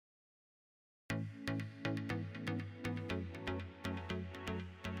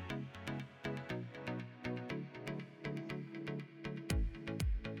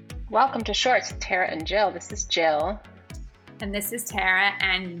Welcome to Shorts, Tara and Jill. This is Jill. And this is Tara,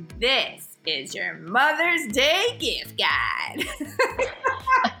 and this is your Mother's Day gift guide.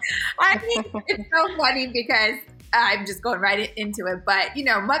 I think it's so funny because I'm just going right into it. But,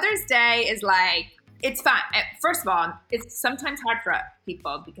 Mother's Day is like, it's fun. First of all, it's sometimes hard for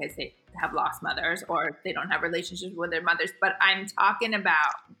people because they have lost mothers or they don't have relationships with their mothers. But I'm talking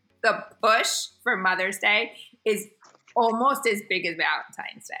about the push for Mother's Day is almost as big as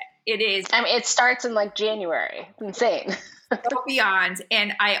Valentine's Day. It is. I mean, it starts in like January. It's insane. So beyond.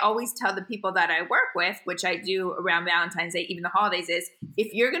 And I always tell the people that I work with, which I do around Valentine's Day, even the holidays, is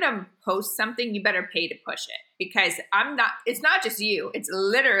if you're going to post something, you better pay to push it, because it's not just you. It's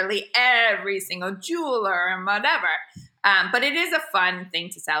literally every single jeweler and whatever. But it is a fun thing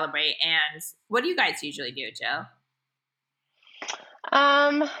to celebrate. And what do you guys usually do, Jill?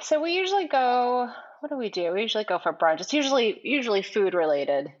 So we usually go, what do? We usually go for brunch. It's usually food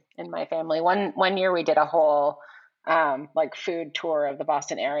related in my family. One year we did a whole food tour of the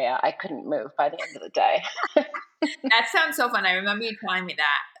Boston area. I couldn't move by the end of the day. That sounds so fun. I remember you telling me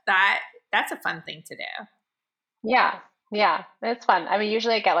that. That's a fun thing to do. Yeah, it's fun. I mean,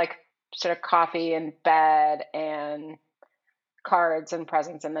 usually I get like sort of coffee in bed and cards and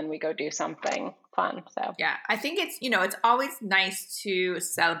presents, and then we go do something fun. So yeah, I think it's always nice to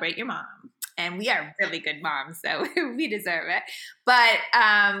celebrate your mom. And we are really good moms, so we deserve it. But,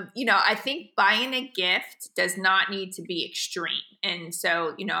 I think buying a gift does not need to be extreme. And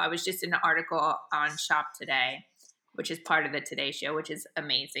so, I was just in an article on Shop Today, which is part of the Today Show, which is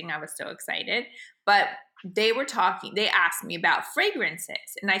amazing. I was so excited. But they asked me about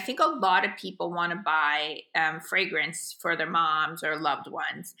fragrances. And I think a lot of people want to buy fragrance for their moms or loved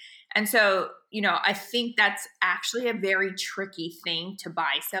ones. And so, I think that's actually a very tricky thing to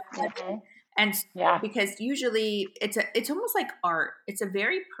buy something. Mm-hmm. And because usually it's almost like art. It's a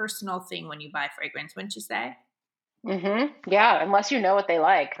very personal thing when you buy fragrance, wouldn't you say? Mm-hmm. Yeah, unless you know what they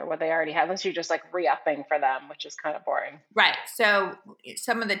like or what they already have, unless you're just like re-upping for them, which is kind of boring. Right. So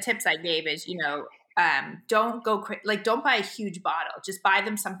some of the tips I gave is, don't go don't buy a huge bottle. Just buy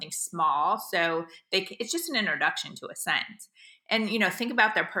them something small. So it's just an introduction to a scent. And, think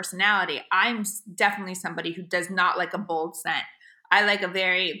about their personality. I'm definitely somebody who does not like a bold scent. I like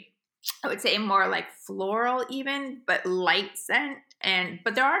I would say more like floral even, but light scent.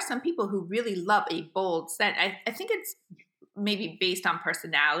 But there are some people who really love a bold scent. I think it's maybe based on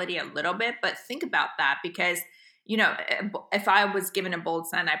personality a little bit, but think about that because, if I was given a bold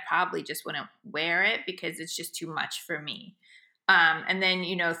scent, I probably just wouldn't wear it because it's just too much for me. And then,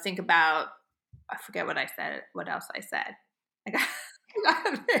 think about, I forget what else I said.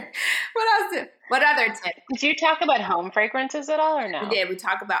 What other tip? Did you talk about home fragrances at all or no? We did. We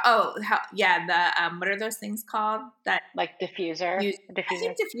talk about what are those things called? That like diffuser. I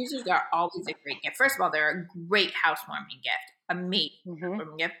think diffusers are always a great gift. First of all, they're a great housewarming gift,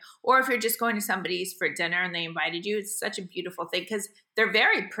 housewarming gift. Or if you're just going to somebody's for dinner and they invited you, it's such a beautiful thing because they're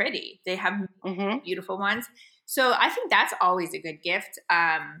very pretty. They have beautiful ones. So I think that's always a good gift.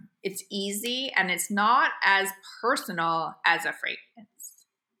 It's easy and it's not as personal as a fragrance.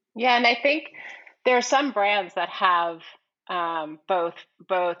 Yeah, and I think there are some brands that have both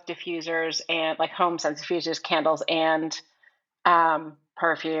diffusers and like home scents, diffusers, candles, and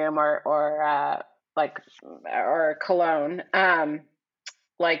perfume or cologne.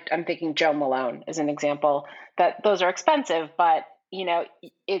 Like I'm thinking Jo Malone is an example. That those are expensive, but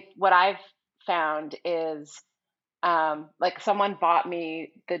what I've found is like someone bought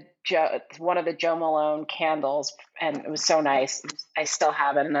me one of the Jo Malone candles, and it was so nice. I still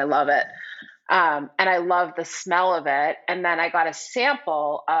have it, and I love it. And I love the smell of it. And then I got a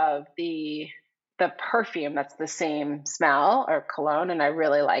sample of the perfume that's the same smell or cologne, and I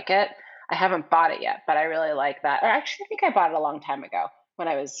really like it. I haven't bought it yet, but I really like that. Or actually, I think I bought it a long time ago when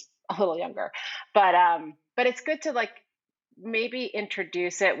I was a little younger. But it's good to like maybe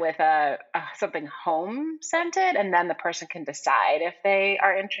introduce it with something home scented, and then the person can decide if they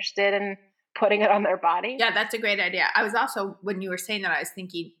are interested in putting it on their body. Yeah, that's a great idea. I was also, when you were saying that, I was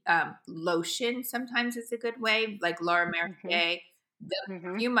thinking lotion sometimes is a good way, like Laura Mercier. The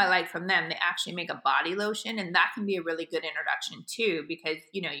perfume I like from them, they actually make a body lotion, and that can be a really good introduction too, because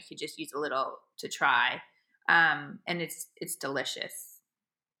you could just use a little to try, and it's delicious.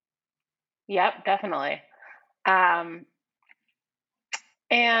 Yep, definitely.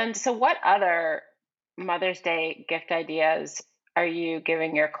 And so, what other Mother's Day gift ideas are you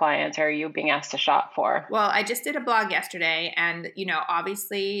giving your clients, or are you being asked to shop for? Well, I just did a blog yesterday, and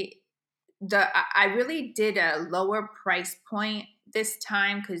obviously I really did a lower price point this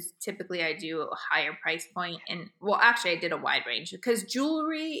time, because typically I do a higher price point, and well, actually I did a wide range, because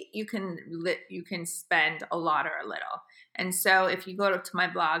jewelry you can spend a lot or a little. And so if you go to my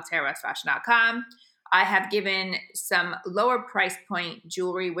blog, TaraRussFashion.com, I have given some lower price point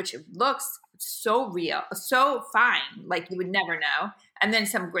jewelry, which looks so real, so fine, like you would never know. And then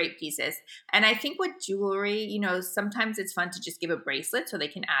some great pieces. And I think with jewelry, you know, sometimes it's fun to just give a bracelet so they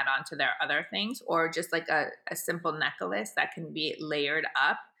can add on to their other things, or just like a simple necklace that can be layered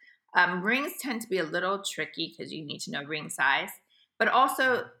up. Rings tend to be a little tricky because you need to know ring size. But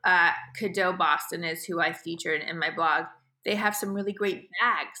also, Cadeau Boston is who I featured in my blog. They have some really great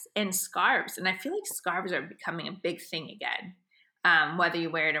bags and scarves. And I feel like scarves are becoming a big thing again. Whether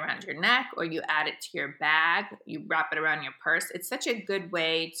you wear it around your neck or you add it to your bag, you wrap it around your purse. It's such a good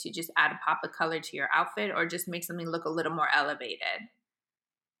way to just add a pop of color to your outfit, or just make something look a little more elevated.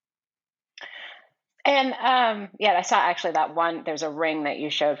 And yeah, I saw actually that one. There's a ring that you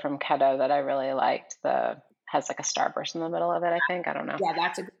showed from Cadeau that I really liked. The has like a starburst in the middle of it, I think. I don't know. Yeah,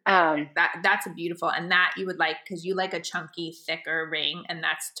 that's a beautiful, and that you would like, because you like a chunky, thicker ring, and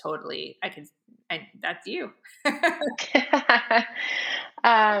that's totally that's you.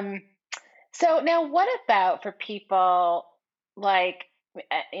 So now what about for people like,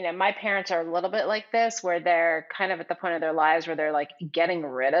 my parents are a little bit like this, where they're kind of at the point of their lives where they're like getting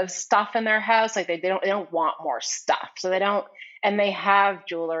rid of stuff in their house. Like they don't want more stuff. So they don't, and they have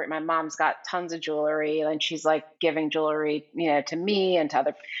jewelry. My mom's got tons of jewelry, and she's like giving jewelry, to me and to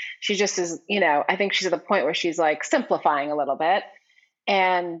other, she just is, I think she's at the point where she's like simplifying a little bit.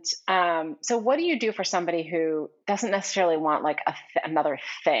 And so what do you do for somebody who doesn't necessarily want like another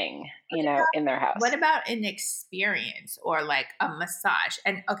thing, in their house? What about an experience or like a massage?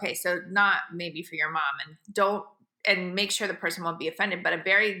 And okay, so not maybe for your mom, and make sure the person won't be offended, but a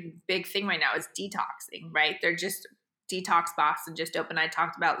very big thing right now is detoxing, right? They're just Detox Boston just opened. I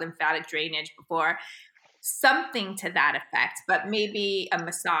talked about lymphatic drainage before. Something to that effect, but maybe a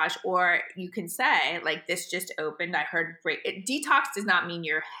massage, or you can say like, this just opened, I heard great. Detox does not mean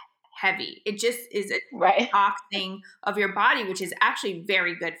you're heavy. It just is a Right. detoxing of your body, which is actually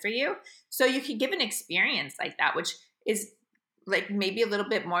very good for you. So you could give an experience like that, which is like maybe a little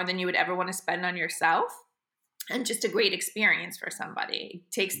bit more than you would ever want to spend on yourself, and just a great experience for somebody.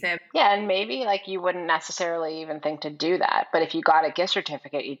 It takes them. Yeah, and maybe like you wouldn't necessarily even think to do that, but if you got a gift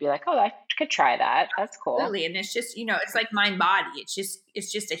certificate, you'd be like, "Oh, I could try that. That's cool." Absolutely. And it's just, it's like mind body. It's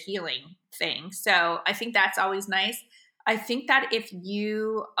just a healing thing. So I think that's always nice. I think that if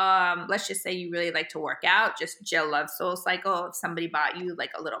you, let's just say you really like to work out, just Jill loves SoulCycle. If somebody bought you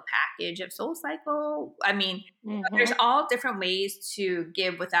like a little package of SoulCycle, I mean, there's all different ways to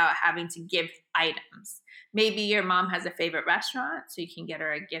give without having to give items. Maybe your mom has a favorite restaurant, so you can get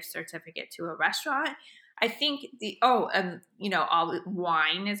her a gift certificate to a restaurant. I think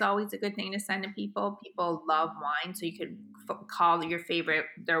wine is always a good thing to send to people. People love wine, so you could call your favorite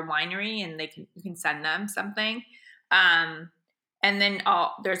their winery, and you can send them something. And then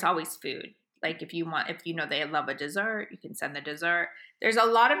there's always food. Like if they love a dessert, you can send the dessert. There's a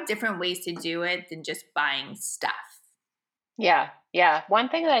lot of different ways to do it than just buying stuff. Yeah, yeah. One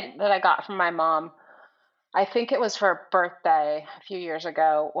thing that I got from my mom, I think it was for her birthday a few years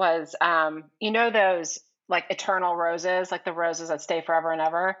ago, was those like eternal roses, like the roses that stay forever and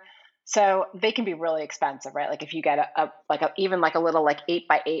ever. So they can be really expensive, right? Like if you get even like a little like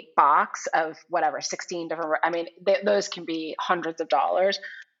 8x8 box of whatever 16 different. I mean, those can be hundreds of dollars.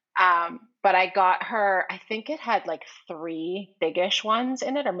 But I got her, I think it had like 3 biggish ones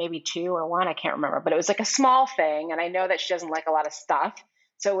in it, or maybe 2 or 1, I can't remember. But it was like a small thing, and I know that she doesn't like a lot of stuff,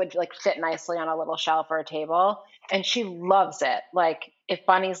 so it would like fit nicely on a little shelf or a table, and she loves it. Like if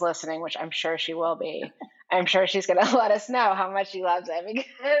Bunny's listening, which I'm sure she will be, I'm sure she's going to let us know how much she loves it,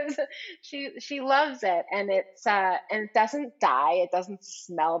 because she loves it, and and it doesn't die, it doesn't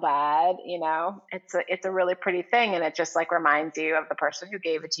smell bad, it's a really pretty thing, and it just like reminds you of the person who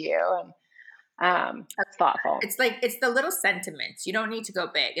gave it to you, and that's thoughtful. It's the little sentiments. You don't need to go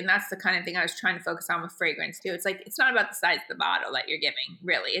big, and that's the kind of thing I was trying to focus on with fragrance too. It's like, it's not about the size of the bottle that you're giving,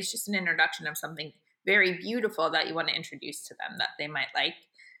 really. It's just an introduction of something very beautiful that you want to introduce to them that they might like.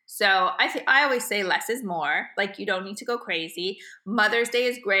 So I always say less is more. Like, you don't need to go crazy. Mother's Day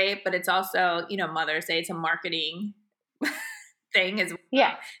is great, but it's also, Mother's Day, it's a marketing thing as well.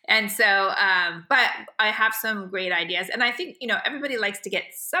 Yeah. And so, but I have some great ideas. And I think, everybody likes to get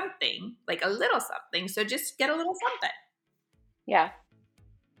something, like a little something. So just get a little something. Yeah.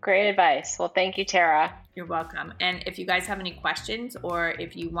 Great advice. Well, thank you, Tara. You're welcome. And if you guys have any questions, or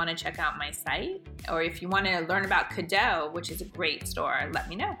if you want to check out my site, or if you want to learn about Cadeau, which is a great store, let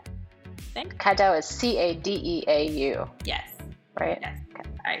me know. Thanks. Cadeau is Cadeau. Yes. right? Yes. Okay.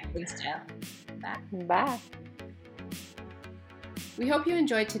 All right. Thanks, Jill. Bye. Bye. We hope you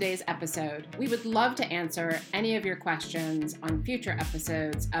enjoyed today's episode. We would love to answer any of your questions on future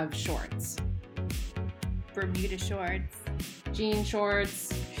episodes of Shorts. Bermuda shorts, Jean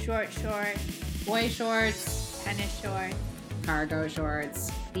shorts, short shorts, boy shorts, tennis shorts, cargo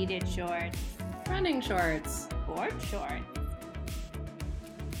shorts, pleated shorts, running shorts, board shorts.